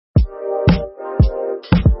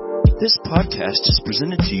This podcast is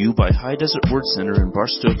presented to you by High Desert Word Center in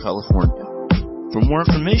Barstow, California. For more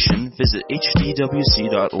information, visit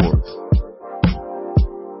hdwc.org.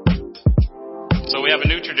 So we have a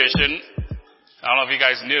new tradition. I don't know if you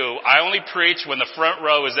guys knew. I only preach when the front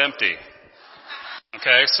row is empty.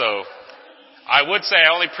 Okay, so I would say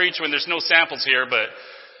I only preach when there's no samples here, but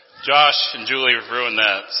Josh and Julie ruined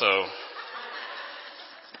that, so.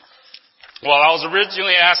 Well, I was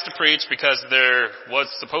originally asked to preach because there was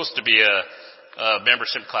supposed to be a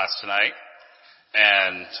membership class tonight.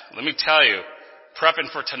 And let me tell you, prepping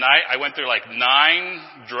for tonight, I went through like 9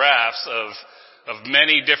 drafts of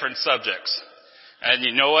many different subjects. And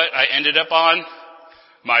you know what I ended up on?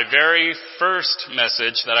 My very first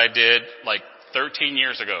message that I did like 13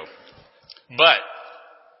 years ago. But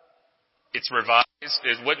it's revised.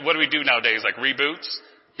 What do we do nowadays? Like reboots?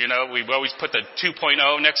 You know, we always put the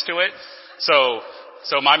 2.0 next to it. So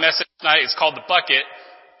my message tonight is called the Bucket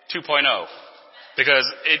 2.0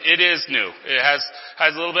 because it is new. It has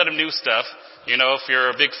a little bit of new stuff. You know, if you're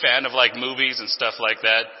a big fan of like movies and stuff like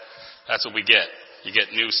that, that's what we get. You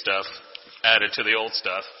get new stuff added to the old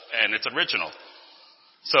stuff, and it's original.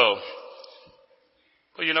 So,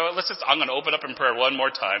 well, you know what? I'm going to open up in prayer one more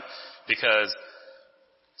time because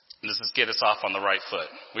this is get us off on the right foot.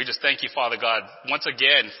 We just thank you, Father God, once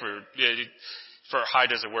again for High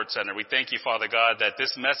Desert Word Center. We thank you, Father God, that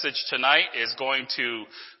this message tonight is going to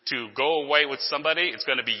go away with somebody. It's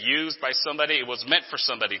going to be used by somebody. It was meant for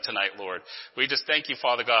somebody tonight, Lord. We just thank you,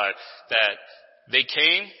 Father God, that they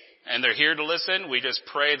came and they're here to listen. We just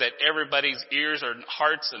pray that everybody's ears or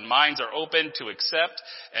hearts and minds are open to accept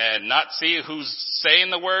and not see who's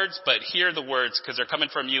saying the words, but hear the words because they're coming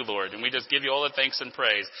from you, Lord. And we just give you all the thanks and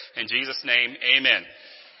praise. In Jesus' name, amen.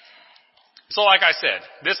 So like I said,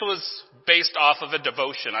 this was based off of a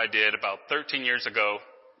devotion I did about 13 years ago,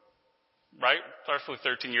 right? Roughly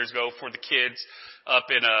 13 years ago for the kids up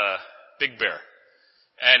in Big Bear.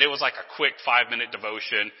 And it was like a quick 5-minute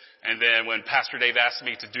devotion. And then when Pastor Dave asked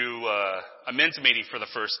me to do a men's meeting for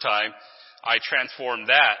the first time, I transformed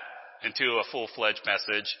that into a full-fledged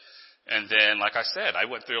message. And then, like I said, I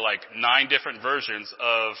went through like 9 different versions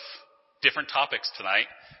of different topics tonight.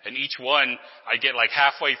 And each one, I get like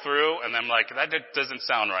halfway through, and I'm like, that doesn't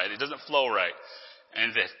sound right. It doesn't flow right.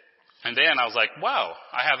 And then I was like, wow,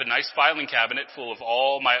 I have a nice filing cabinet full of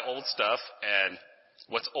all my old stuff, and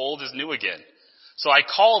what's old is new again. So I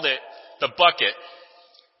called it the Bucket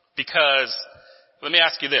because, let me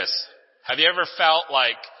ask you this. Have you ever felt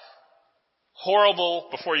like horrible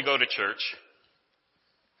before you go to church?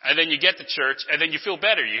 And then you get to church, and then you feel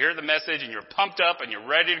better. You hear the message, and you're pumped up, and you're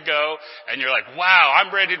ready to go, and you're like, wow,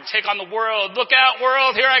 I'm ready to take on the world. Look out,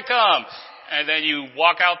 world, here I come. And then you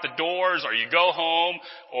walk out the doors, or you go home,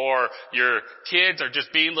 or your kids are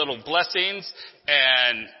just being little blessings,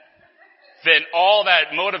 and then all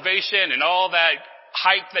that motivation and all that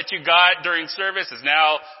hype that you got during service is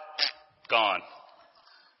now gone.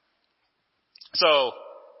 So,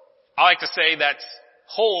 I like to say that's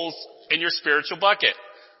holes in your spiritual bucket.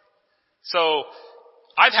 So,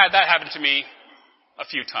 I've had that happen to me a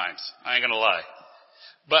few times. I ain't gonna lie.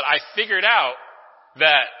 But I figured out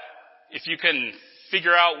that if you can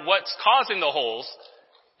figure out what's causing the holes,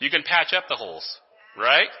 you can patch up the holes.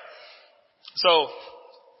 Right? So,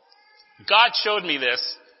 God showed me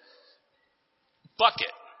this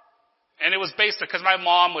bucket. And it was based because my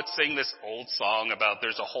mom would sing this old song about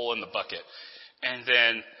there's a hole in the bucket. And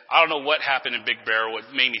then, I don't know what happened in Big Bear,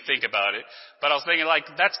 what made me think about it. But I was thinking, like,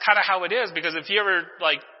 that's kind of how it is. Because if you ever,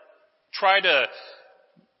 like, try to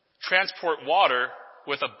transport water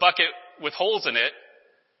with a bucket with holes in it,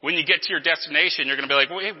 when you get to your destination, you're going to be like,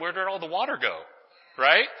 wait, where did all the water go?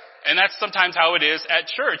 Right? And that's sometimes how it is at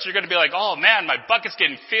church. You're going to be like, oh man, my bucket's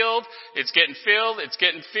getting filled. It's getting filled. It's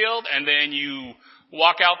getting filled. And then you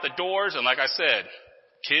walk out the doors. And like I said,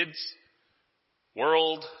 kids,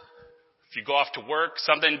 world, if you go off to work,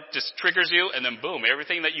 something just triggers you, and then boom,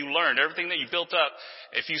 everything that you learned, everything that you built up,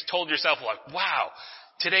 if you told yourself like, wow,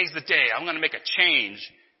 today's the day, I'm going to make a change,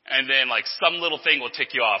 and then like some little thing will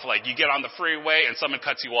tick you off. Like you get on the freeway and someone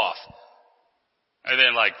cuts you off. And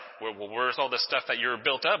then like, well, where's all the stuff that you're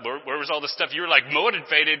built up? Where was all the stuff you were like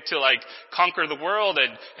motivated to like conquer the world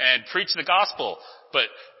and preach the gospel?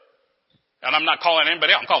 And I'm not calling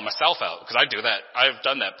anybody out, I'm calling myself out because I do that. I've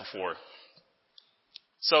done that before.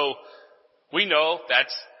 So, we know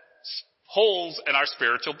that's holes in our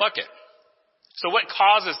spiritual bucket. So what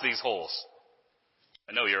causes these holes?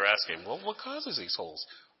 I know you're asking, well, what causes these holes?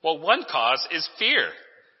 Well, one cause is fear.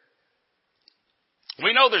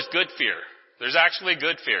 We know there's good fear. There's actually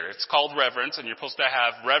good fear. It's called reverence, and you're supposed to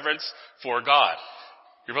have reverence for God.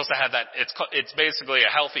 You're supposed to have that. It's basically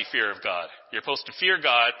a healthy fear of God. You're supposed to fear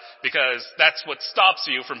God because that's what stops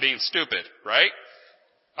you from being stupid, right?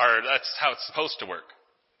 Or that's how it's supposed to work.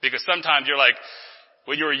 Because sometimes you're like,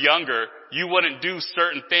 when you were younger, you wouldn't do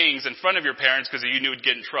certain things in front of your parents because you knew you'd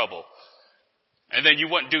get in trouble. And then you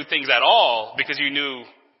wouldn't do things at all because you knew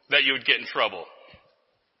that you would get in trouble.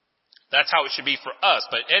 That's how it should be for us.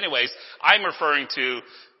 But anyways, I'm referring to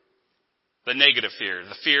the negative fear.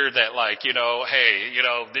 The fear that like, hey,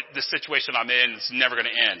 this situation I'm in is never going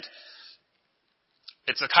to end.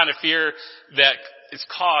 It's the kind of fear that is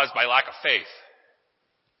caused by lack of faith.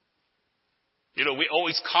 We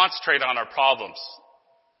always concentrate on our problems.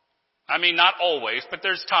 I mean, not always, but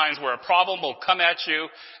there's times where a problem will come at you,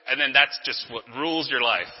 and then that's just what rules your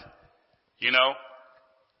life.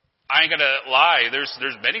 I ain't gonna lie, there's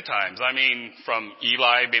many times. I mean, from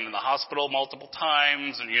Eli being in the hospital multiple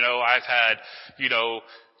times, and I've had,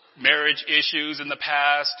 marriage issues in the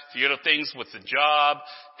past, things with the job,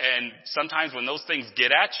 and sometimes when those things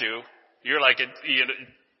get at you, you're like,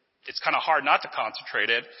 it's kind of hard not to concentrate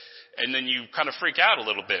it, and then you kind of freak out a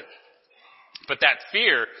little bit. But that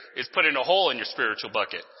fear is putting a hole in your spiritual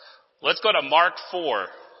bucket. Let's go to Mark 4.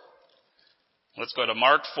 Let's go to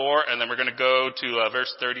Mark 4, and then we're going to go to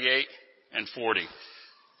verse 38 and 40.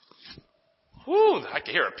 Whew, I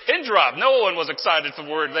can hear a pin drop. No one was excited for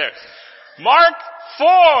the word there. Mark 4,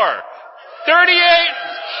 38.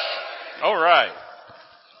 All right.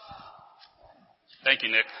 Thank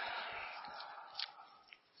you, Nick.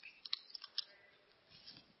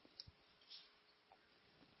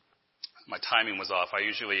 My timing was off. I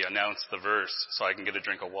usually announce the verse so I can get a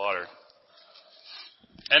drink of water.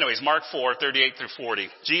 Anyways, Mark 4, 38 through 40.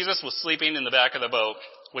 Jesus was sleeping in the back of the boat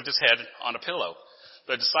with his head on a pillow.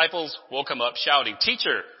 The disciples woke him up shouting,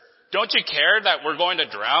 "Teacher, don't you care that we're going to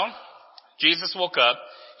drown?" Jesus woke up,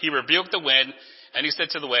 he rebuked the wind, and he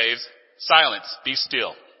said to the waves, "Silence, be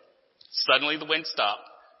still." Suddenly the wind stopped,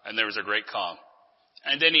 and there was a great calm.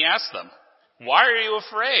 And then he asked them, "Why are you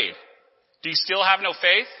afraid? Do you still have no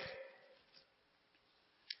faith?"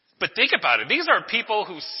 But think about it. These are people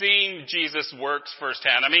who've seen Jesus' works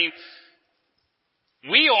firsthand. I mean,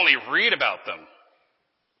 we only read about them.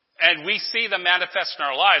 And we see them manifest in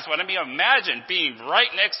our lives. But I mean, imagine being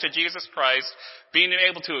right next to Jesus Christ, being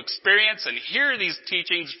able to experience and hear these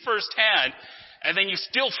teachings firsthand, and then you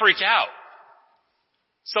still freak out.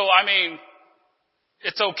 So, I mean,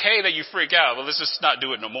 it's okay that you freak out. Well, let's just not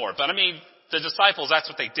do it no more. But I mean, the disciples, that's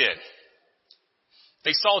what they did.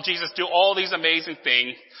 They saw Jesus do all these amazing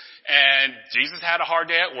things. And Jesus had a hard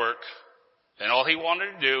day at work, and all he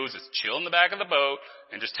wanted to do was just chill in the back of the boat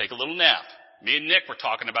and just take a little nap. Me and Nick were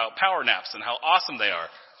talking about power naps and how awesome they are.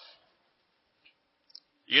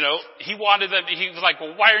 He wanted them, he was like,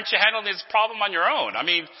 well, why aren't you handling this problem on your own? I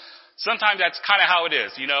mean, sometimes that's kind of how it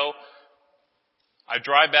is, I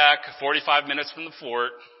drive back 45 minutes from the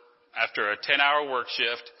fort after a 10-hour work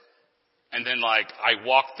shift, and then I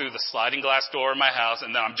walk through the sliding glass door of my house,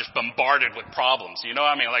 and then I'm just bombarded with problems.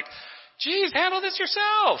 Geez, handle this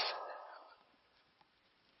yourself.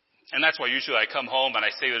 And that's why usually I come home and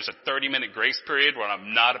I say there's a 30-minute grace period where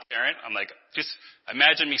I'm not a parent. I'm like, just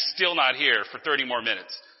imagine me still not here for 30 more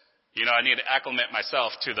minutes. I need to acclimate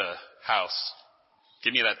myself to the house.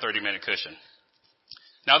 Give me that 30-minute cushion.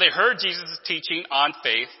 Now they heard Jesus' teaching on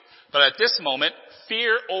faith, but at this moment,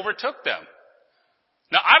 fear overtook them.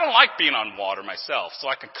 Now, I don't like being on water myself, so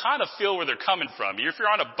I can kind of feel where they're coming from. If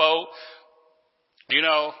you're on a boat,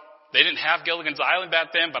 they didn't have Gilligan's Island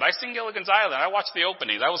back then, but I seen Gilligan's Island. I watched the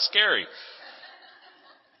opening. That was scary.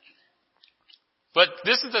 But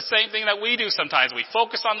this is the same thing that we do sometimes. We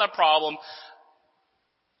focus on the problem.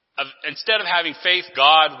 Instead of having faith,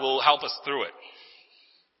 God will help us through it.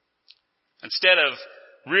 Instead of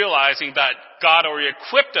realizing that God already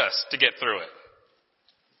equipped us to get through it.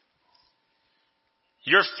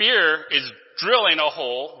 Your fear is drilling a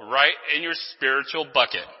hole right in your spiritual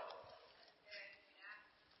bucket.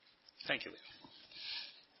 Thank you.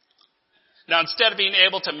 Now, instead of being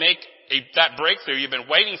able to make that breakthrough you've been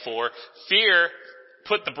waiting for, fear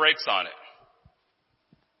put the brakes on it.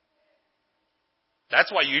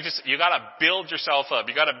 That's why you gotta build yourself up.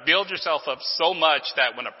 You gotta build yourself up so much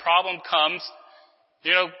that when a problem comes,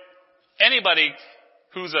 anybody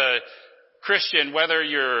who's a Christian, whether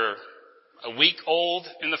you're a week old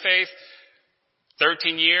in the faith,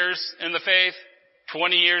 13 years in the faith,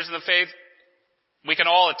 20 years in the faith, we can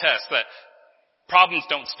all attest that problems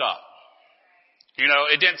don't stop.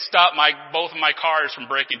 It didn't stop both of my cars from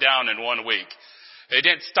breaking down in 1 week. It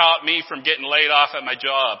didn't stop me from getting laid off at my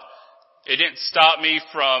job. It didn't stop me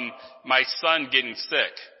from my son getting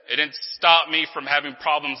sick. It didn't stop me from having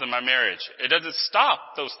problems in my marriage. It doesn't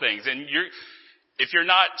stop those things. And if you're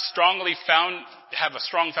not have a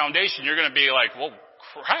strong foundation, you're going to be like, well,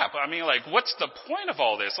 crap. I mean, like, what's the point of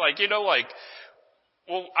all this? Like,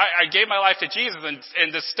 well, I gave my life to Jesus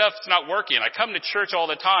and this stuff's not working. I come to church all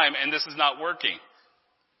the time and this is not working.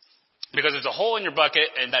 Because there's a hole in your bucket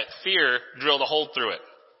and that fear drilled a hole through it.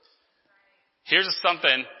 Here's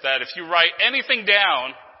something that if you write anything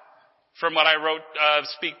down from what I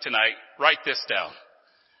speak tonight, write this down.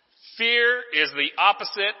 Fear is the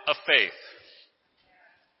opposite of faith.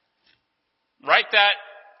 Write that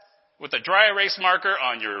with a dry erase marker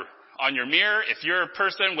on your mirror. If you're a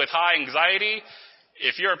person with high anxiety,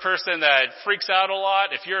 if you're a person that freaks out a lot,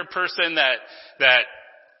 if you're a person that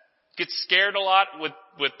gets scared a lot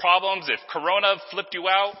with problems, if Corona flipped you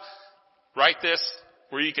out, write this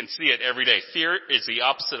where you can see it every day. Fear is the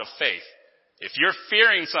opposite of faith. If you're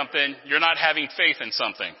fearing something, you're not having faith in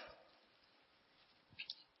something.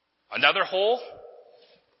 Another hole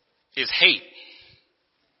is hate.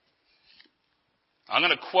 I'm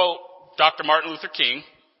going to quote Dr. Martin Luther King,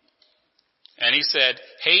 and he said,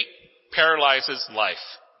 hate paralyzes life.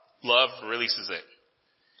 Love releases it.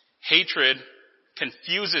 Hatred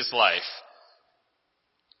confuses life.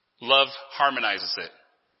 Love harmonizes it.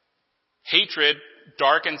 Hatred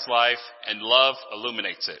darkens life, and love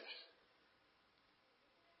illuminates it.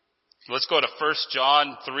 Let's go to 1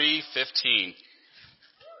 John 3:15.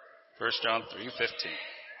 1 John 3:15.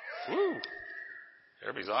 Woo!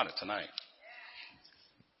 Everybody's on it tonight.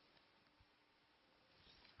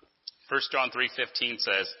 1 John 3:15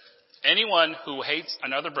 says, anyone who hates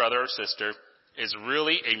another brother or sister is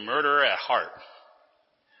really a murderer at heart.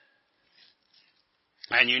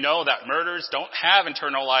 And you know that murderers don't have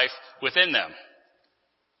eternal life within them.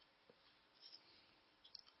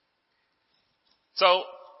 So,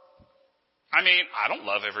 I don't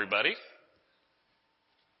love everybody.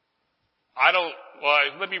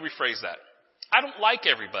 Let me rephrase that. I don't like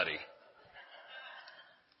everybody.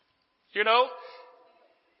 You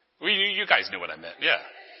guys knew what I meant, yeah.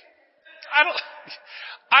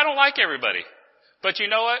 I don't like everybody. But you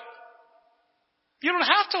know what? You don't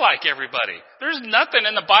have to like everybody. There's nothing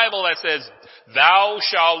in the Bible that says, thou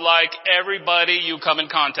shalt like everybody you come in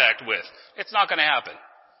contact with. It's not going to happen.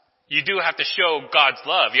 You do have to show God's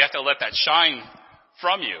love. You have to let that shine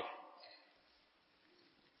from you.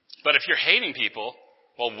 But if you're hating people,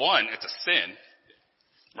 well, one, it's a sin.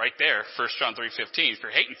 Right there, 1 John 3:15. If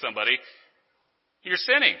you're hating somebody, you're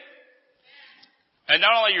sinning. And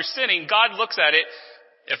not only you're sinning, God looks at it.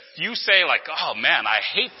 If you say like, oh man, I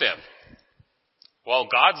hate them. Well,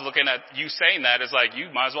 God's looking at you saying that as like, you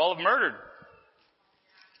might as well have murdered.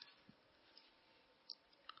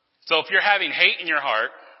 So if you're having hate in your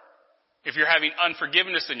heart, if you're having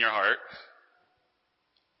unforgiveness in your heart,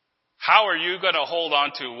 how are you going to hold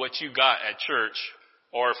on to what you got at church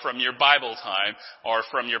or from your Bible time or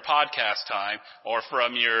from your podcast time or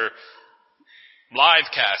from your live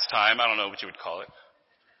cast time? I don't know what you would call it.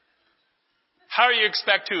 How do you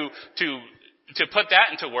expect to put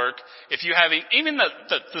that into work if you having even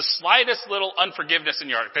the slightest little unforgiveness in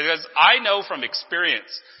your heart? Because I know from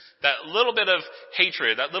experience that little bit of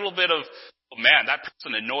hatred, that little bit of, oh man, that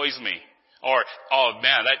person annoys me. Or, oh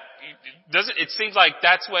man, it seems like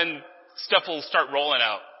that's when stuff will start rolling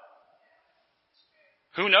out.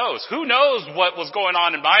 Who knows? Who knows what was going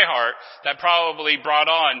on in my heart that probably brought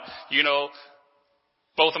on,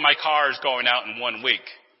 both of my cars going out in 1 week.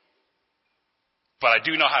 But I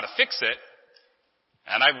do know how to fix it.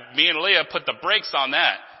 And me and Leah put the brakes on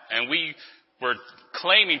that. And we were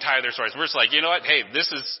claiming tither stories. We're just like, you know what? Hey,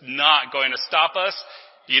 this is not going to stop us.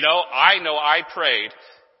 I know I prayed.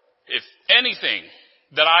 If anything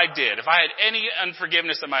that I did, if I had any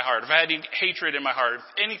unforgiveness in my heart, if I had any hatred in my heart,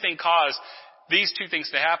 if anything caused these two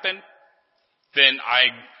things to happen, then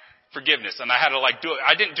forgiveness. And I had to do it.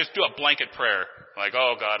 I didn't just do a blanket prayer. Like,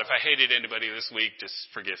 oh God, if I hated anybody this week, just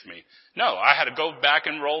forgive me. No, I had to go back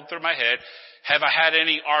and roll through my head. Have I had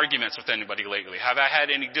any arguments with anybody lately? Have I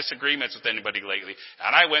had any disagreements with anybody lately?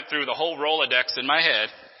 And I went through the whole Rolodex in my head,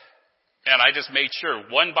 and I just made sure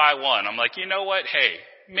one by one. I'm like, you know what? Hey,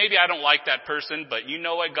 maybe I don't like that person, but you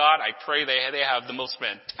know what, God? I pray they have the most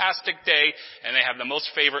fantastic day, and they have the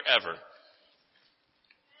most favor ever.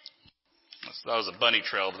 That was a bunny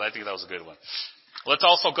trail, but I think that was a good one. Let's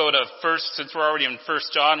also go to since we're already in 1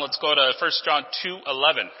 John, let's go to 1 John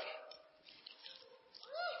 2:11.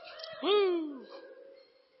 Woo!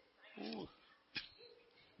 Ooh.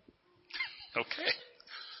 Okay.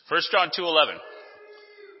 1 John 2:11.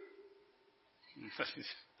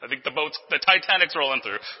 I think the Titanic's rolling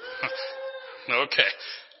through. Okay.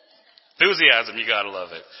 Enthusiasm, you gotta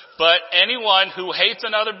love it. But anyone who hates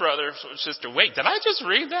another brother or sister, wait, did I just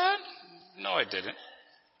read that? No, I didn't.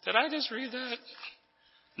 Did I just read that?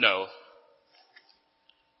 No.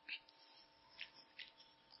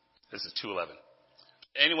 This is 2:11.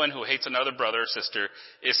 Anyone who hates another brother or sister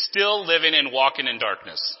is still living and walking in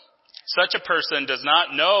darkness. Such a person does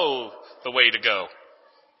not know the way to go,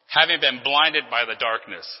 having been blinded by the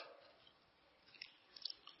darkness.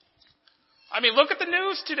 I mean, look at the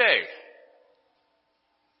news today.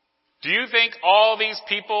 Do you think all these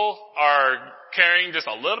people are carrying just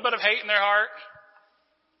a little bit of hate in their heart?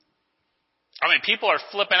 I mean, people are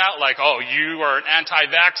flipping out like, oh, you are an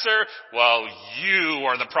anti-vaxxer? Well, you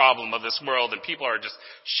are the problem of this world. And people are just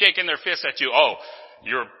shaking their fists at you. Oh,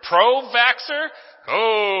 you're pro-vaxxer?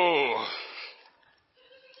 Oh.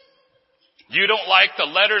 You don't like the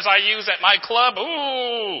letters I use at my club?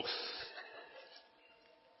 Ooh.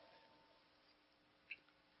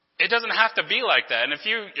 It doesn't have to be like that. And if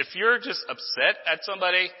you're just upset at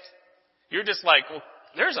somebody, you're just like, well,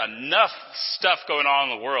 there's enough stuff going on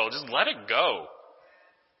in the world. Just let it go.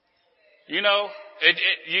 You know,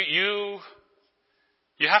 you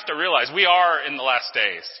have to realize we are in the last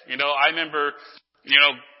days. You know, I remember,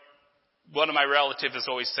 one of my relatives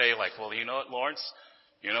always say like, well, you know what, Lawrence?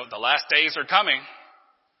 The last days are coming.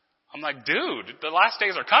 I'm like, dude, the last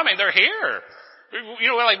days are coming. They're here.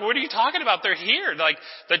 Like, what are you talking about? They're here. Like,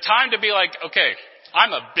 the time to be like, okay,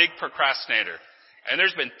 I'm a big procrastinator. And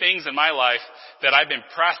there's been things in my life that I've been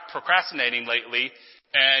procrastinating lately,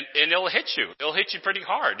 and it'll hit you. It'll hit you pretty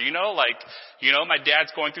hard. My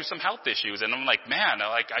dad's going through some health issues, and I'm like, man,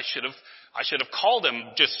 I should have called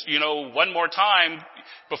him just, one more time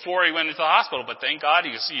before he went into the hospital. But thank God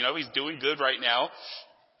he's doing good right now.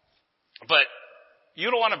 But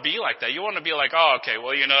you don't want to be like that. You want to be like, oh, okay,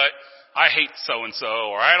 well, you know what? I hate so-and-so,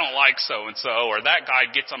 or I don't like so-and-so, or that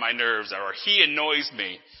guy gets on my nerves, or he annoys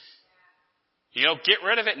me. Get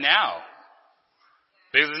rid of it now.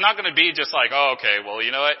 Because it's not going to be just like, oh, okay, well,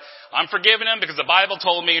 you know what? I'm forgiving him because the Bible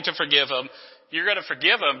told me to forgive him. You're going to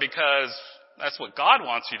forgive him because that's what God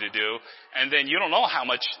wants you to do. And then you don't know how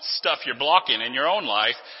much stuff you're blocking in your own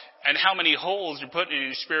life and how many holes you're putting in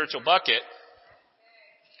your spiritual bucket.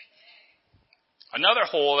 Another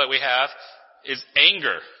hole that we have is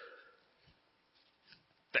anger.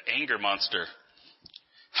 The anger monster.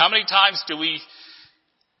 How many times do we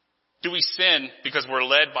sin because we're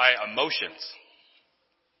led by emotions?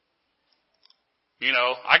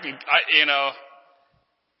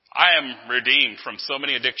 I am redeemed from so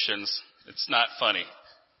many addictions. It's not funny.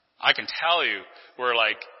 I can tell you where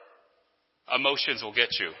emotions will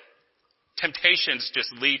get you. Temptations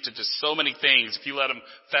just lead to just so many things if you let them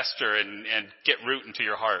fester and get root into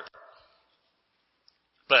your heart.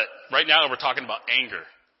 But right now we're talking about anger.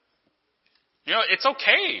 It's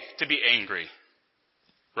okay to be angry.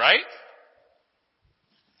 Right?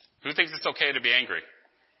 Who thinks it's okay to be angry?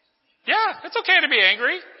 Yeah, it's okay to be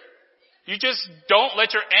angry. You just don't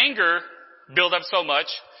let your anger build up so much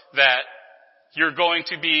that you're going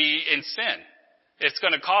to be in sin. It's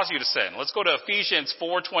going to cause you to sin. Let's go to Ephesians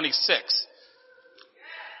 4:26.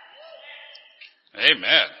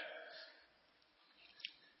 Amen.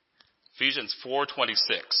 Ephesians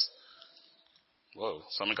 4:26. Whoa,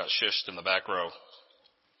 someone got shushed in the back row.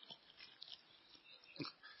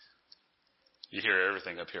 You hear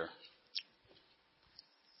everything up here.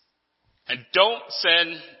 And don't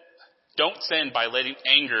sin by letting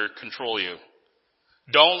anger control you.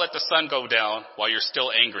 Don't let the sun go down while you're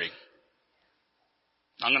still angry.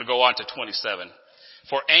 I'm going to go on to 27.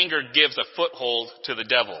 For anger gives a foothold to the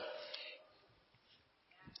devil.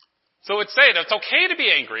 So it's saying it's okay to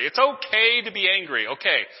be angry. It's okay to be angry.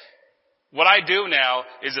 Okay. What I do now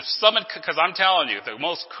is if someone, because I'm telling you, the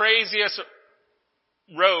most craziest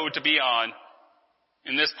road to be on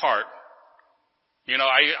in this part,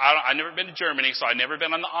 I've never been to Germany, so I've never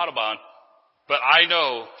been on the Autobahn, but I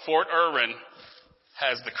know Fort Irwin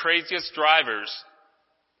has the craziest drivers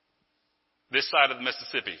this side of the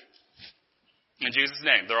Mississippi. In Jesus'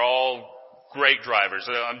 name, they're all great drivers.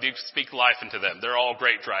 I'm deep speak life into them. They're all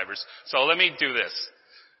great drivers. So let me do this.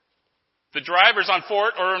 The drivers on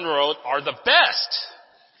Fort Irwin Road are the best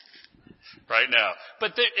right now.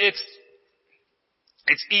 But it's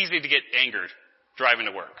easy to get angered driving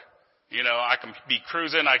to work. I can be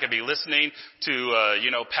cruising, I can be listening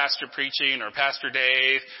to, Pastor preaching or Pastor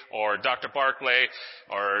Dave or Dr. Barclay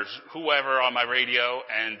or whoever on my radio,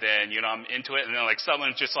 and then, I'm into it, and then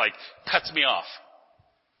someone just cuts me off.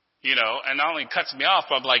 And not only cuts me off,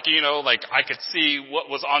 but I'm I could see what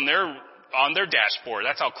was on their dashboard.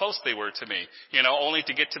 That's how close they were to me, only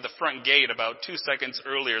to get to the front gate about 2 seconds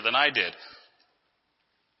earlier than I did.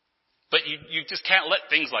 But you just can't let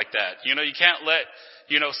things like that. You can't let,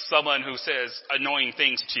 someone who says annoying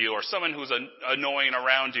things to you, or someone who's annoying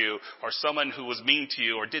around you, or someone who was mean to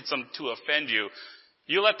you, or did something to offend you.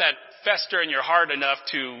 You let that fester in your heart enough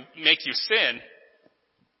to make you sin.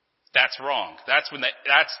 That's wrong. That's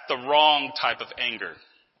the wrong type of anger.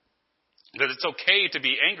 Because it's okay to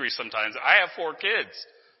be angry sometimes. I have 4 kids.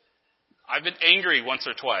 I've been angry once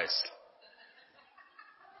or twice.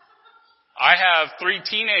 I have 3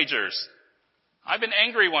 teenagers. I've been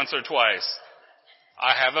angry once or twice.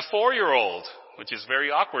 I have a 4-year-old, which is very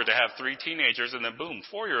awkward to have 3 teenagers and then boom,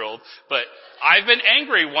 4-year-old. But I've been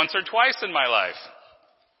angry once or twice in my life.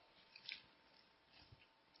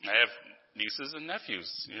 I have nieces and nephews,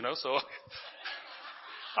 so.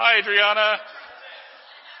 Hi, Adriana.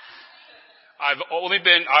 I've only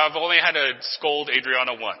had to scold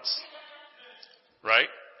Adriana once. Right?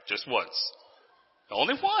 Just once.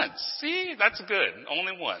 Only once. See, that's good.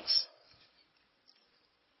 Only once.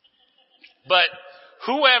 But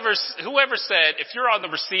whoever said, if you're on the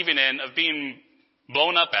receiving end of being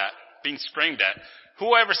blown up at, being screamed at,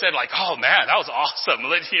 whoever said like, oh man, that was awesome.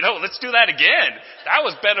 Let's do that again. That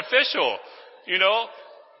was beneficial.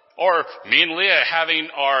 Or me and Leah having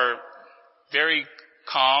our very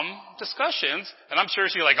calm discussions. And I'm sure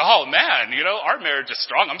she's like, oh man, our marriage is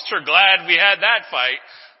strong. I'm sure glad we had that fight.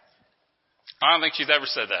 I don't think she's ever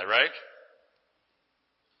said that, right?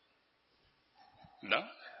 No?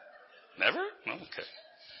 Never? Okay.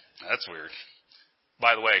 That's weird.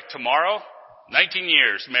 By the way, tomorrow, 19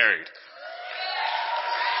 years married.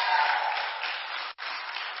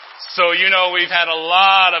 So we've had a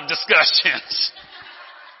lot of discussions.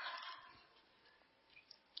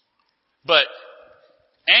 But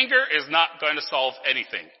anger is not going to solve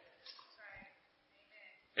anything.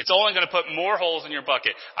 It's only going to put more holes in your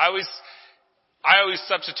bucket. I always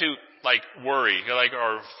substitute like worry,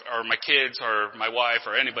 or my kids or my wife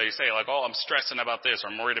or anybody say like, oh, I'm stressing about this or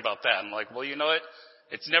I'm worried about that. I'm like, well, you know what?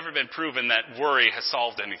 It's never been proven that worry has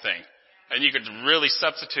solved anything. And you could really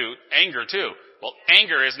substitute anger too. Well,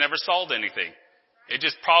 anger has never solved anything. It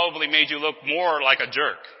just probably made you look more like a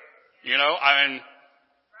jerk.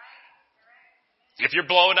 If you're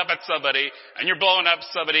blowing up at somebody, and you're blowing up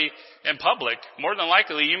somebody in public, more than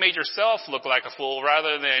likely you made yourself look like a fool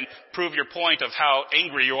rather than prove your point of how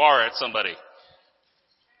angry you are at somebody.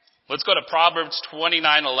 Let's go to Proverbs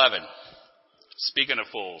 29:11. Speaking of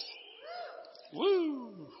fools.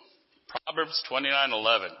 Woo! Proverbs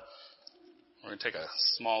 29:11. We're going to take a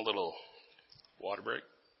small little water break.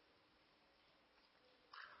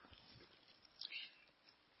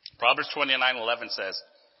 Proverbs 29:11 says,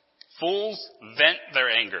 fools vent their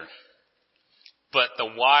anger, but the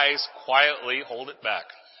wise quietly hold it back.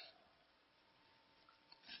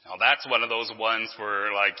 Now that's one of those ones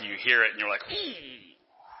where like you hear it and you're like, ooh.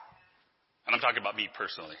 And I'm talking about me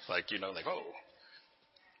personally. Oh.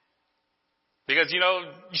 Because, you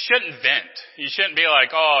shouldn't vent. You shouldn't be like,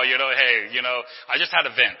 oh, hey, I just had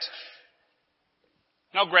a vent.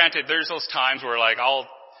 Now granted, there's those times where like I'll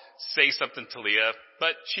say something to Leah,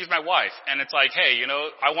 but she's my wife. And it's like, hey,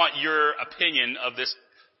 I want your opinion of this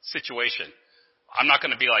situation. I'm not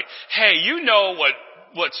going to be like, hey,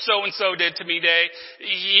 what so-and-so did to me today?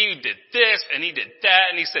 He did this and he did that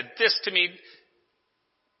and he said this to me.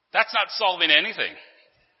 That's not solving anything.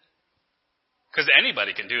 Because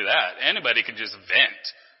anybody can do that. Anybody can just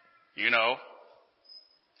vent.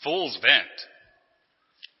 Fools vent.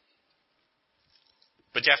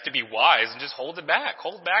 But you have to be wise and just hold it back.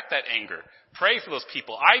 Hold back that anger. Pray for those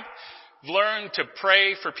people. I've learned to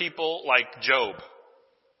pray for people like Job.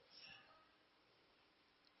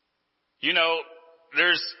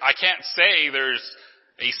 I can't say there's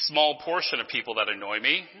a small portion of people that annoy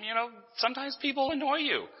me. Sometimes people annoy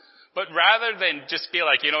you. But rather than just be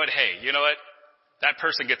like, that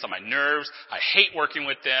person gets on my nerves. I hate working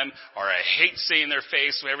with them, or I hate seeing their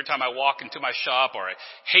face every time I walk into my shop, or I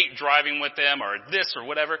hate driving with them, or this or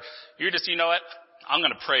whatever. You're just, I'm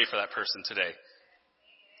going to pray for that person today.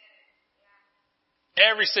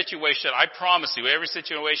 Every situation, I promise you, every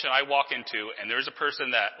situation I walk into and there's a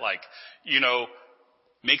person that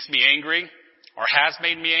makes me angry or has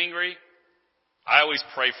made me angry, I always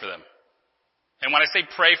pray for them. And when I say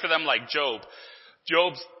pray for them like Job's,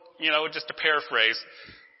 just to paraphrase,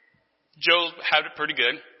 Job had it pretty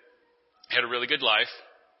good. He had a really good life.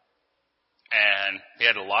 And he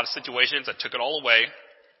had a lot of situations that took it all away.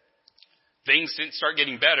 Things didn't start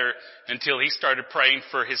getting better until he started praying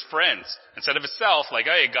for his friends. Instead of himself, like,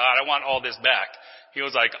 hey, God, I want all this back. He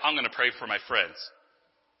was like, I'm going to pray for my friends.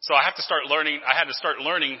 So I had to start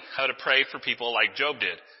learning how to pray for people like Job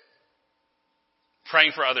did.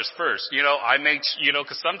 Praying for others first.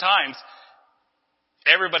 Because sometimes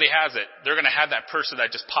everybody has it. They're going to have that person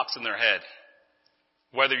that just pops in their head.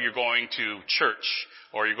 Whether you're going to church,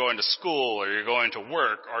 or you're going to school, or you're going to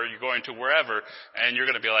work, or you're going to wherever, and you're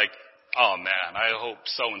going to be like, oh man, I hope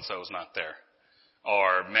so-and-so's not there.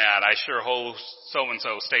 Or man, I sure hope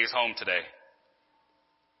so-and-so stays home today.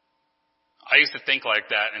 I used to think like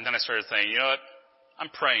that, and then I started saying, you know what? I'm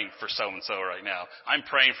praying for so-and-so right now. I'm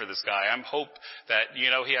praying for this guy. I'm hope that,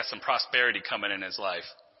 he has some prosperity coming in his life.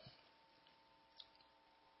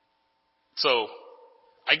 So,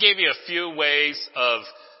 I gave you a few ways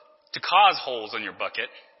to cause holes in your bucket.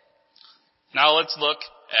 Now let's look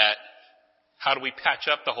at how do we patch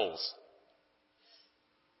up the holes.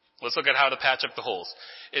 Let's look at how to patch up the holes.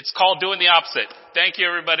 It's called doing the opposite. Thank you,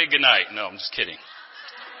 everybody. Good night. No, I'm just kidding.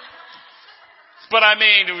 But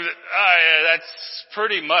that's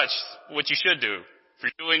pretty much what you should do. If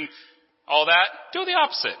you're doing all that, do the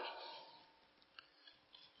opposite.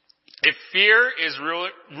 If fear is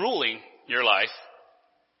ruling your life,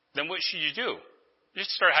 then what should you do? You should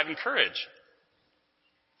start having courage.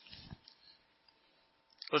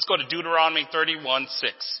 Let's go to Deuteronomy 31:6.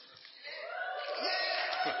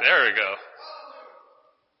 There we go.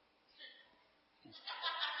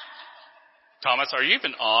 Thomas, are you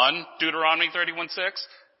even on Deuteronomy 31:6?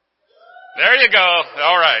 There you go.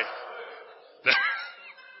 All right. I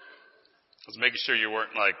was making sure you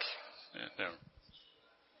weren't like... Yeah.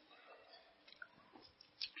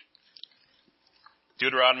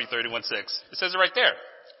 Deuteronomy 31:6. It says it right there.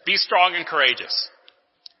 Be strong and courageous.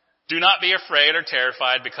 Do not be afraid or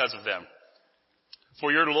terrified because of them.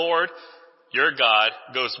 For your Lord, your God,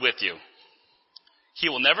 goes with you. He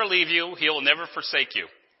will never leave you. He will never forsake you.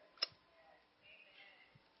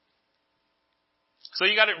 So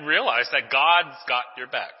you got to realize that God's got your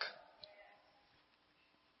back.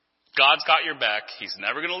 God's got your back. He's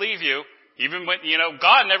never going to leave you. Even when,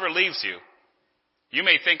 God never leaves you. You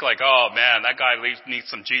may think like, oh man, that guy needs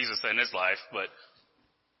some Jesus in his life, but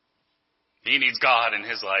he needs God in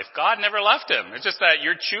his life. God never left him. It's just that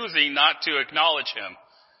you're choosing not to acknowledge him.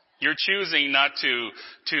 You're choosing not to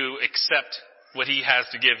accept what he has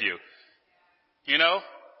to give you.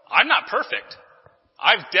 I'm not perfect.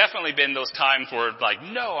 I've definitely been those times where like,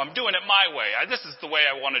 no, I'm doing it my way. This is the way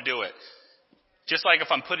I want to do it. Just like if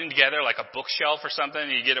I'm putting together like a bookshelf or something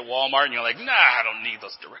and you get at Walmart and you're like, nah, I don't need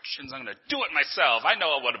those directions. I'm going to do it myself. I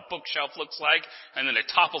know what a bookshelf looks like. And then it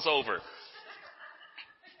topples over.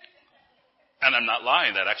 And I'm not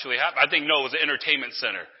lying. That actually happened. I think, no, it was the entertainment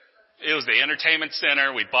center. It was the entertainment center.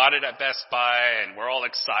 We bought it at Best Buy and we're all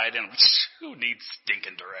excited. And who needs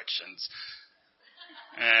stinking directions?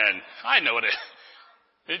 And I know what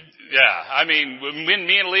when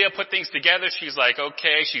me and Leah put things together, she's like,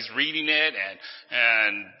 okay, she's reading it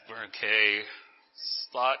and we're okay.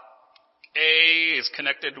 Slot A is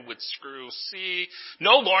connected with screw C.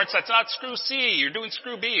 No, Lawrence, that's not screw C. You're doing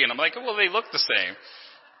screw B. And I'm like, well, they look the same.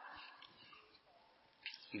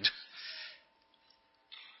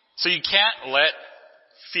 So you can't let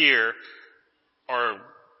fear or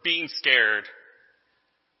being scared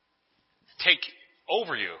take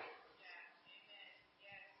over you.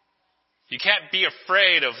 You can't be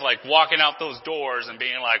afraid of like walking out those doors and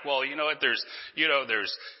being like, well, you know what, there's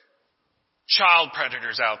child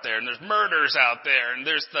predators out there and there's murders out there and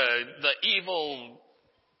there's the evil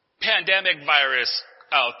pandemic virus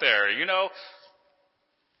out there,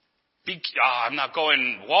 I'm not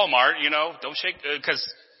going Walmart, don't shake,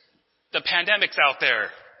 because the pandemic's out there.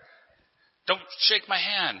 Don't shake my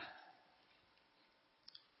hand.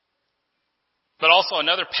 But also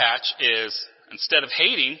another patch is, instead of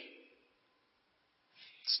hating,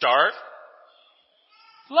 start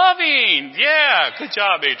loving. Yeah, good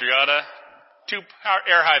job, Adriana. 2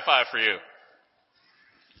 air high five for you.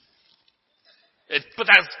 But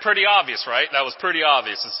that's pretty obvious, right? That was pretty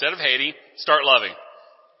obvious. Instead of hating, start loving.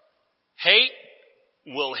 Hate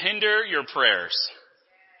will hinder your prayers.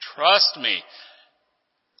 Trust me.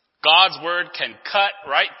 God's word can cut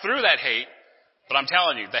right through that hate, but I'm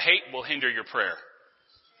telling you, the hate will hinder your prayer.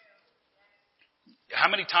 How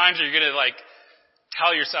many times are you going to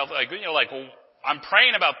tell yourself, well, I'm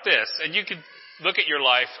praying about this, and you could look at your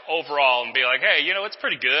life overall and be like, hey, it's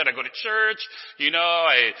pretty good. I go to church,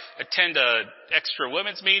 I attend a extra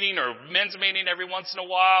women's meeting or men's meeting every once in a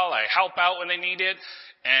while. I help out when they need it.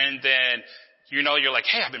 And then, you're like,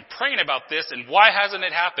 hey, I've been praying about this, and why hasn't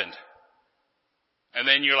it happened? And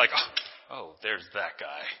then you're like, oh, there's that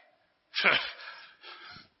guy.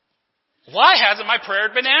 Why hasn't my prayer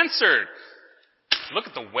been answered? Look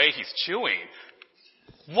at the way he's chewing.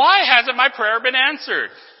 Why hasn't my prayer been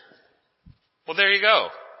answered? Well, there you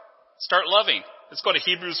go. Start loving. Let's go to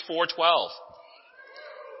Hebrews 4:12.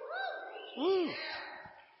 Woo.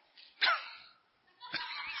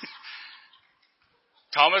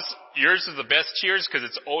 Thomas, yours is the best cheers because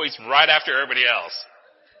it's always right after everybody else.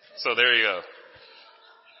 So there you go.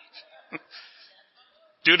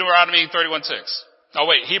 Deuteronomy 31:6. Oh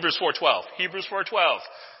wait, Hebrews 4:12. Hebrews 4:12.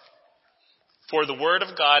 For the word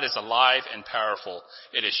of God is alive and powerful.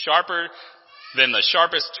 It is sharper than the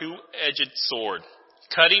sharpest two-edged sword,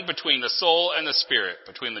 cutting between the soul and the spirit,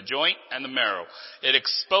 between the joint and the marrow. It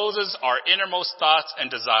exposes our innermost thoughts and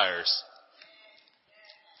desires.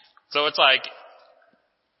 So it's like,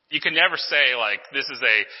 you can never say like, this is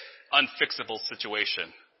a unfixable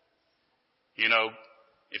situation. You know,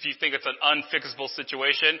 if you think it's an unfixable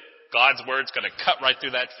situation, God's word's going to cut right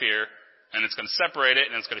through that fear, and it's going to separate it,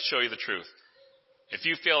 and it's going to show you the truth. If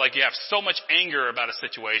you feel like you have so much anger about a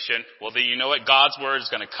situation, well then you know what? God's word is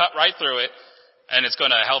going to cut right through it, and it's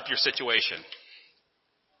going to help your situation.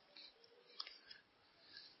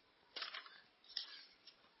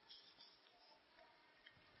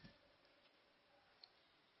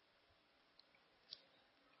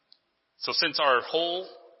 So since our holes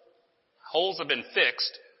have been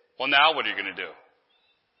fixed, well now what are you going to do?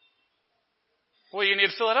 Well, you need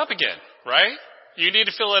to fill it up again, right? You need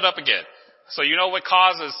to fill it up again. So you know what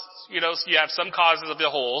causes, you have some causes of the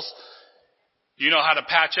holes. You know how to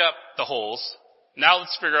patch up the holes. Now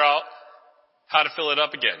let's figure out how to fill it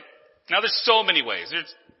up again. Now there's so many ways.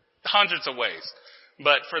 There's hundreds of ways.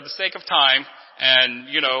 But for the sake of time, and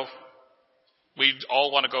we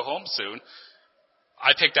all want to go home soon,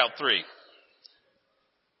 I picked out 3.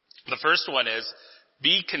 The first one is,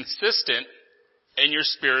 be consistent in your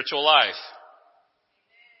spiritual life.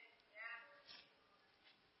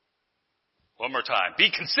 One more time.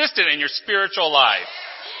 Be consistent in your spiritual life.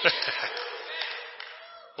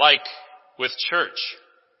 Like with church,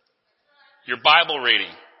 your Bible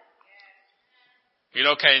reading.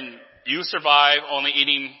 Can you survive only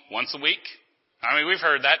eating once a week? I mean, we've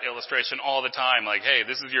heard that illustration all the time. Like, hey,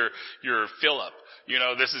 this is your fill up.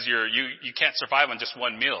 This is you can't survive on just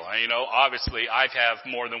one meal. Obviously I have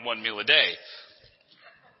more than one meal a day.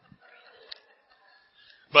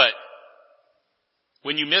 But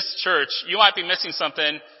when you miss church, you might be missing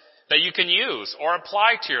something that you can use or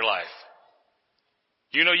apply to your life.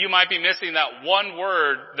 You might be missing that one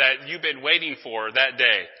word that you've been waiting for that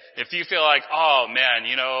day. If you feel like, oh man,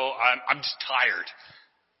 I'm just tired.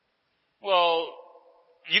 Well,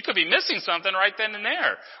 you could be missing something right then and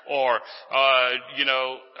there. Or,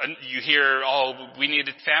 you hear, oh, we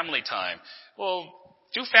needed family time. Well,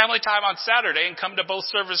 do family time on Saturday and come to both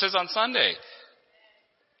services on Sunday.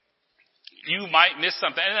 You might miss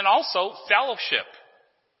something. And then also, fellowship.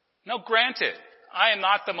 Now, granted, I am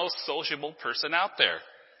not the most sociable person out there,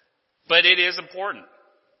 but it is important.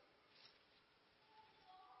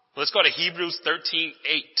 Let's go to Hebrews 13:8.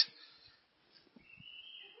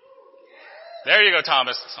 There you go,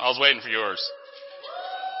 Thomas. I was waiting for yours.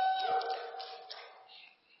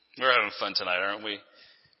 We're having fun tonight, aren't we?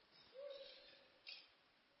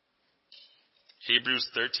 Hebrews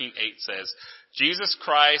 13:8 says, Jesus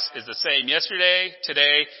Christ is the same yesterday,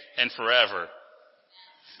 today, and forever.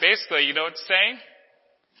 Basically, you know what it's saying?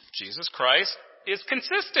 Jesus Christ is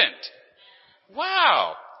consistent.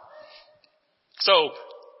 Wow. So,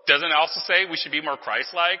 doesn't it also say we should be more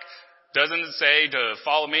Christ-like? Doesn't it say to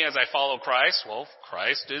follow me as I follow Christ? Well,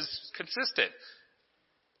 Christ is consistent.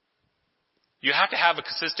 You have to have a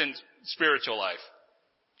consistent spiritual life.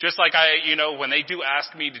 Just like when they do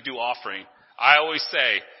ask me to do offering, I always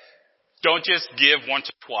say, don't just give once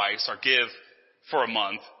or twice, or give for a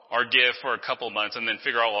month, or give for a couple of months, and then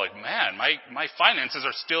figure out, like, man, my finances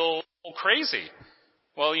are still crazy.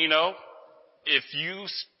 Well, if you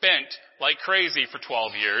spent like crazy for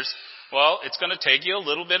 12 years, well, it's going to take you a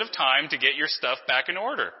little bit of time to get your stuff back in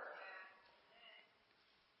order.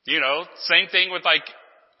 Same thing with like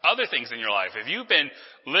other things in your life. If you've been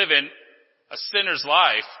living a sinner's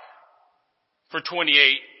life for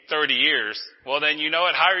 28, 30 years, well then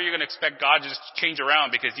how are you going to expect God to just change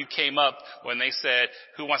around because you came up when they said,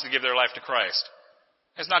 who wants to give their life to Christ?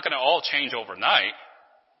 It's not going to all change overnight.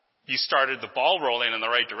 You started the ball rolling in the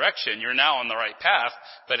right direction. You're now on the right path,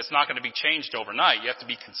 but it's not going to be changed overnight. You have to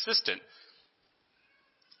be consistent.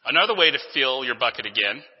 Another way to fill your bucket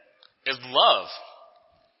again is love.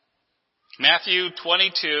 Matthew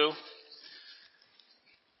 22,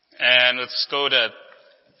 and let's go to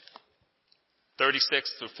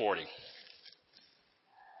 36 through 40.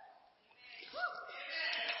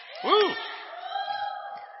 Woo!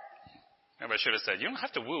 Maybe I should have said, you don't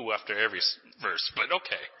have to woo after every verse, but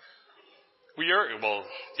okay.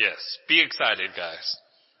 Yes, be excited, guys.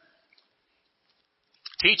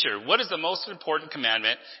 Teacher, what is the most important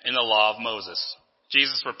commandment in the law of Moses?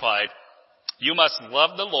 Jesus replied, you must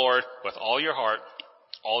love the Lord with all your heart,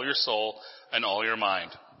 all your soul, and all your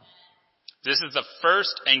mind. This is the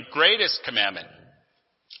first and greatest commandment.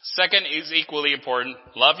 Second is equally important.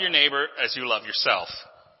 Love your neighbor as you love yourself.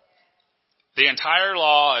 The entire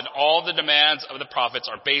law and all the demands of the prophets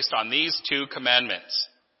are based on these two commandments.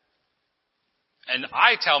 And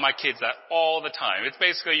I tell my kids that all the time. It's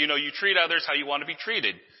basically, you treat others how you want to be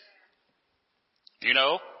treated. You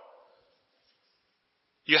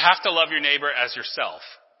have to love your neighbor as yourself.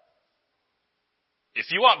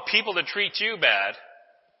 If you want people to treat you bad,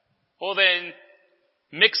 well then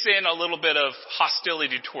mix in a little bit of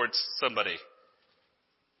hostility towards somebody.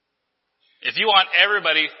 If you want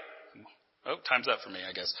everybody, time's up for me,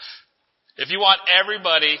 I guess. If you want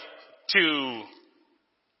everybody to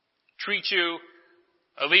treat you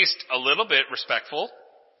at least a little bit respectful,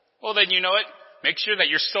 well then you know what? Make sure that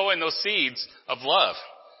you're sowing those seeds of love.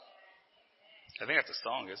 I think that's a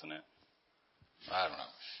song, isn't it? I don't know.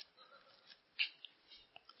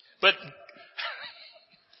 But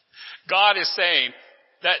God is saying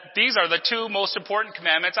that these are the two most important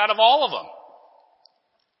commandments out of all of them.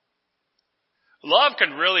 Love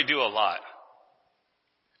can really do a lot.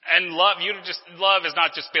 And love is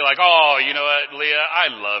not just be like, oh, you know what, Leah, I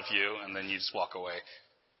love you, and then you just walk away.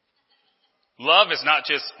 Love is not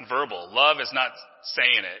just verbal. Love is not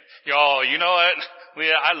saying it. Oh, you know what,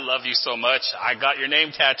 Leah, I love you so much. I got your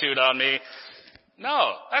name tattooed on me.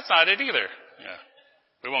 No, that's not it either. Yeah.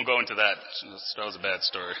 We won't go into that. That was a bad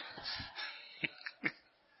story.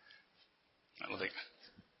 I don't think.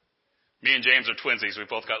 Me and James are twinsies. We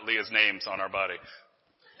both got Leah's names on our body.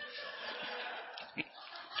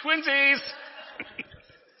 Twinsies!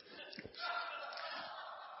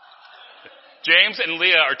 James and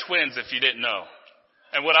Leah are twins, if you didn't know.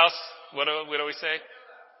 And what else? What do we say?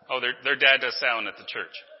 Oh, their dad does sound at the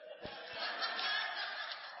church.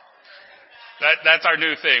 That's our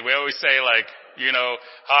new thing. We always say like,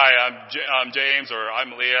 hi, I'm James, or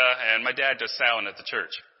I'm Leah, and my dad does sound at the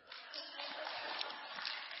church.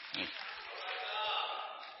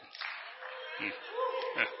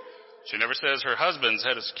 She never says her husband's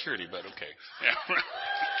head of security, but okay.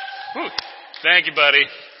 Yeah. Thank you, buddy.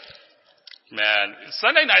 Man,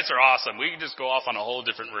 Sunday nights are awesome. We can just go off on a whole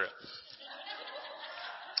different route.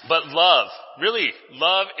 But love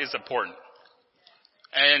is important.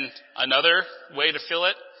 And another way to fill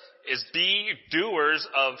it is be doers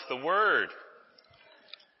of the word.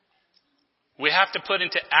 We have to put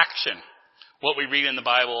into action what we read in the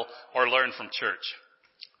Bible or learn from church.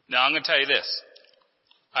 Now, I'm going to tell you this.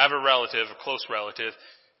 I have a close relative,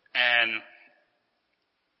 and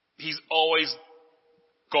he's always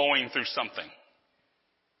going through something.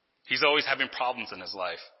 He's always having problems in his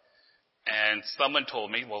life. And someone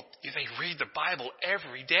told me, well, they read the Bible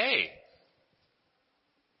every day.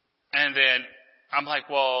 And then I'm like,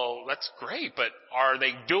 well, that's great, but are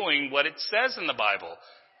they doing what it says in the Bible?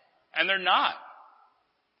 And they're not.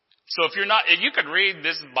 So if you could read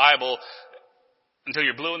this Bible until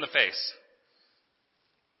you're blue in the face.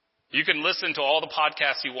 You can listen to all the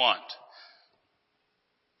podcasts you want.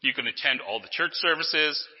 You can attend all the church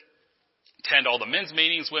services, attend all the men's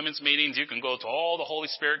meetings, women's meetings. You can go to all the Holy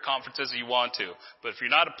Spirit conferences you want to. But if you're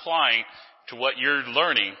not applying to what you're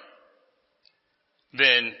learning,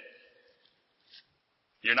 then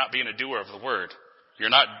you're not being a doer of the word. You're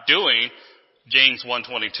not doing James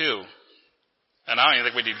 1:22. And I don't even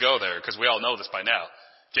think we need to go there because we all know this by now.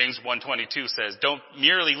 James 1:22 says, don't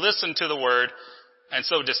merely listen to the word and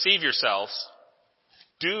so deceive yourselves.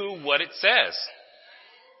 Do what it says.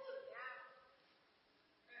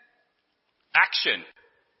 Action.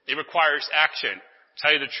 It requires action. To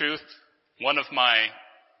tell you the truth, one of my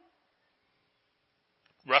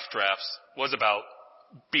rough drafts was about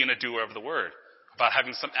being a doer of the word, about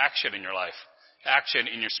having some action in your life, action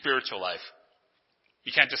in your spiritual life.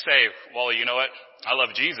 You can't just say, well, you know what? I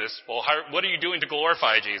love Jesus. Well, what are you doing to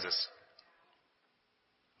glorify Jesus?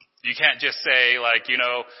 You can't just say, like,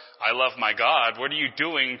 I love my God. What are you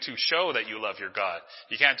doing to show that you love your God?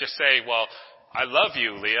 You can't just say, well, I love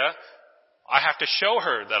you, Leah. I have to show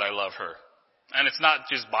her that I love her. And it's not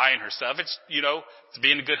just buying her stuff. It's, it's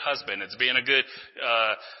being a good husband. It's being a good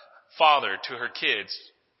father to her kids.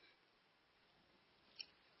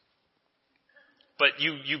 But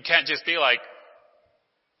you can't just be like,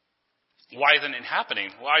 why isn't it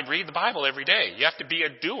happening? Well, I read the Bible every day. You have to be a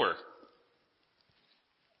doer.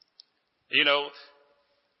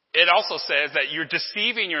 It also says that you're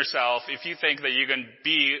deceiving yourself if you think that you can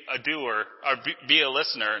be a doer or be a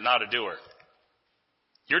listener, not a doer.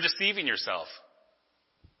 You're deceiving yourself.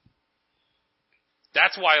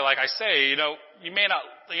 That's why, like I say, you may not,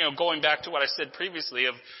 going back to what I said previously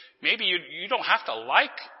of maybe you don't have to like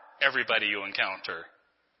everybody you encounter.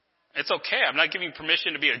 It's okay. I'm not giving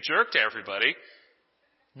permission to be a jerk to everybody.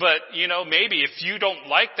 But, maybe if you don't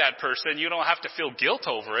like that person, you don't have to feel guilt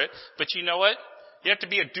over it. But you know what? You have to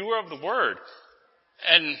be a doer of the word.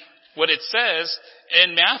 And what it says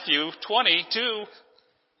in Matthew 22,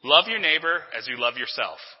 love your neighbor as you love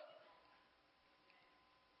yourself.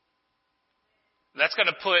 That's going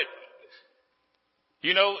to put,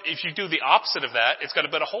 if you do the opposite of that, it's going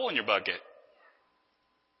to put a hole in your bucket.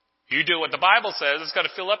 You do what the Bible says, it's going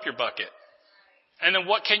to fill up your bucket. And then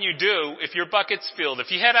what can you do if your bucket's filled?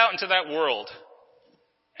 If you head out into that world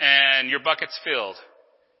and your bucket's filled,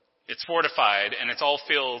 it's fortified and it's all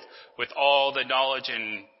filled with all the knowledge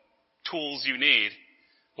and tools you need.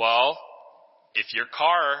 Well, if your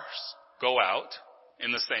cars go out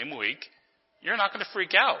in the same week, you're not going to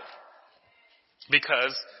freak out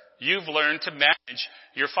because you've learned to manage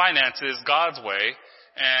your finances God's way,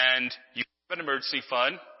 and you have an emergency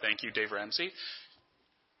fund. Thank you, Dave Ramsey.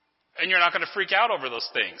 And you're not going to freak out over those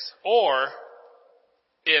things. Or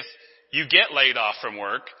if you get laid off from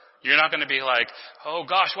work, you're not going to be like, oh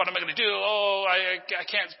gosh, what am I going to do? Oh, I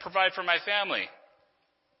can't provide for my family.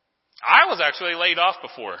 I was actually laid off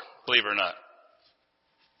before, believe it or not.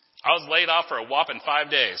 I was laid off for a whopping 5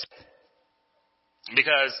 days.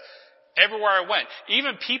 Because everywhere I went,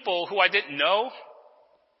 even people who I didn't know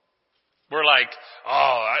were like,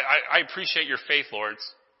 oh, I appreciate your faith, Lords.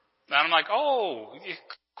 And I'm like, oh,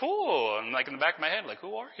 cool. I'm like in the back of my head, like,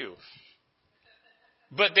 who are you?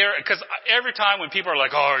 But because every time when people are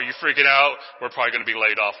like, oh, are you freaking out? We're probably going to be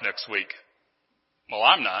laid off next week. Well,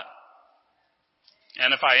 I'm not.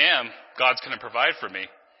 And if I am, God's going to provide for me.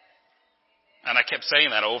 And I kept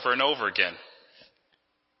saying that over and over again.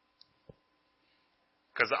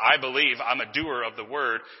 Because I believe I'm a doer of the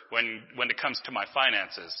word when it comes to my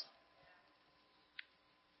finances.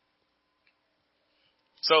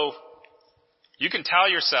 So, you can tell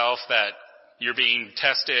yourself that you're being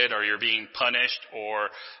tested or you're being punished or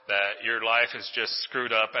that your life is just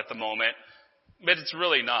screwed up at the moment. But it's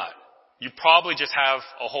really not. You probably just have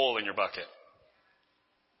a hole in your bucket.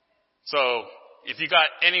 So, if you got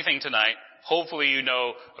anything tonight, hopefully you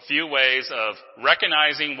know a few ways of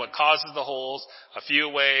recognizing what causes the holes, a few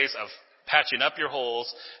ways of patching up your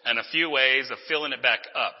holes, and a few ways of filling it back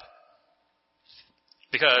up.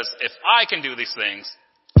 Because if I can do these things,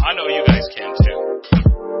 I know you guys can too.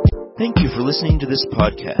 Thank you for listening to this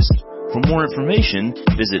podcast. For more information,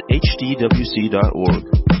 visit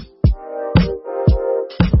hdwc.org.